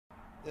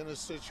in a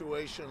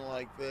situation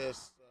like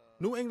this.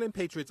 New England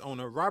Patriots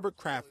owner Robert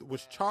Kraft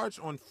was charged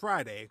on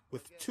Friday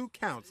with 2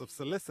 counts of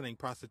soliciting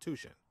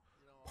prostitution,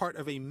 part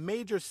of a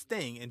major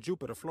sting in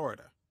Jupiter,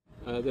 Florida.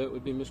 That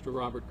would be Mr.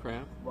 Robert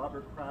Kraft.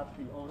 Robert Kraft,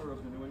 the owner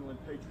of the New England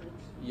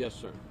Patriots? Yes,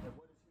 sir.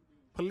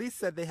 Police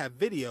said they have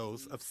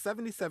videos of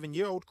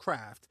 77-year-old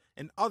Kraft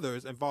and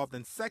others involved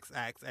in sex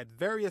acts at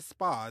various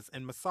spas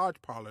and massage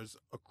parlors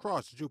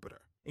across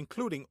Jupiter,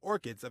 including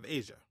Orchids of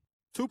Asia.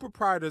 2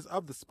 proprietors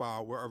of the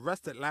spa were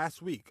arrested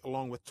last week,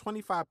 along with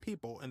 25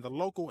 people in the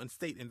local and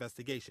state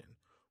investigation,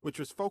 which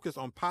was focused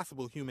on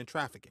possible human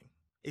trafficking.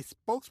 A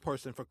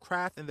spokesperson for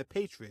Kraft and the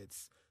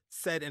Patriots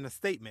said in a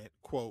statement,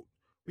 quote,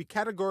 "We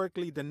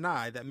categorically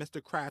deny that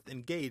Mr. Kraft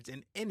engaged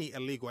in any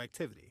illegal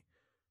activity.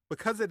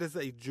 Because it is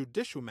a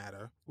judicial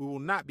matter, we will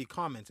not be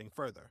commenting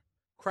further."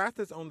 Kraft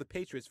has owned the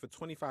Patriots for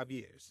 25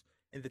 years,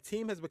 and the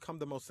team has become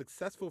the most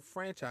successful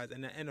franchise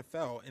in the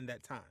NFL in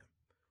that time,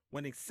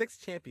 winning 6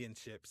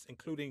 championships,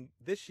 including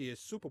this year's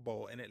Super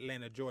Bowl in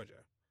Atlanta,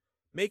 Georgia,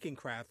 making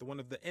Kraft one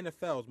of the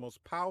NFL's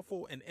most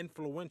powerful and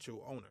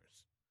influential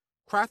owners.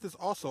 Kraft is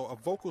also a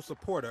vocal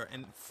supporter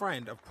and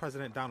friend of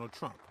President Donald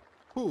Trump,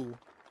 who,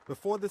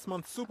 before this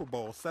month's Super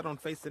Bowl, said on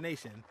Face the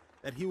Nation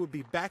that he would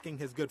be backing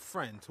his good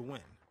friend to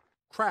win.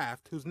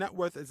 Kraft, whose net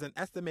worth is an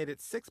estimated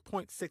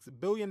 $6.6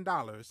 billion,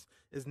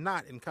 is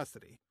not in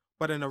custody,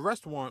 but an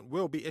arrest warrant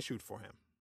will be issued for him.